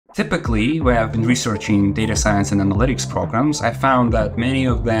Typically, when I've been researching data science and analytics programs, I found that many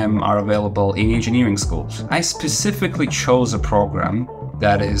of them are available in engineering schools. I specifically chose a program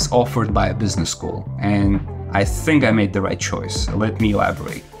that is offered by a business school, and I think I made the right choice. Let me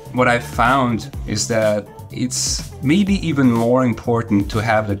elaborate. What I found is that it's maybe even more important to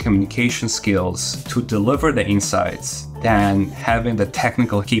have the communication skills to deliver the insights than having the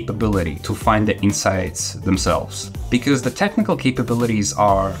technical capability to find the insights themselves. Because the technical capabilities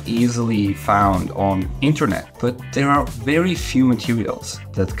are easily found on internet, but there are very few materials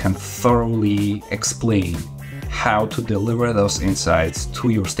that can thoroughly explain how to deliver those insights to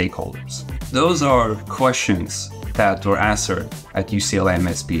your stakeholders. Those are questions that were answered at UCLA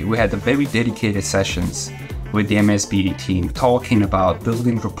MSBA. We had very dedicated sessions with the MSBA team talking about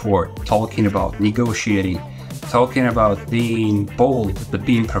building rapport, talking about negotiating, talking about being bold, but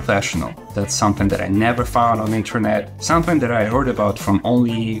being professional. That's something that I never found on the internet, something that I heard about from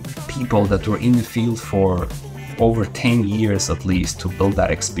only people that were in the field for over 10 years at least to build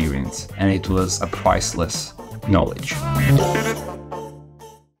that experience. And it was a priceless knowledge.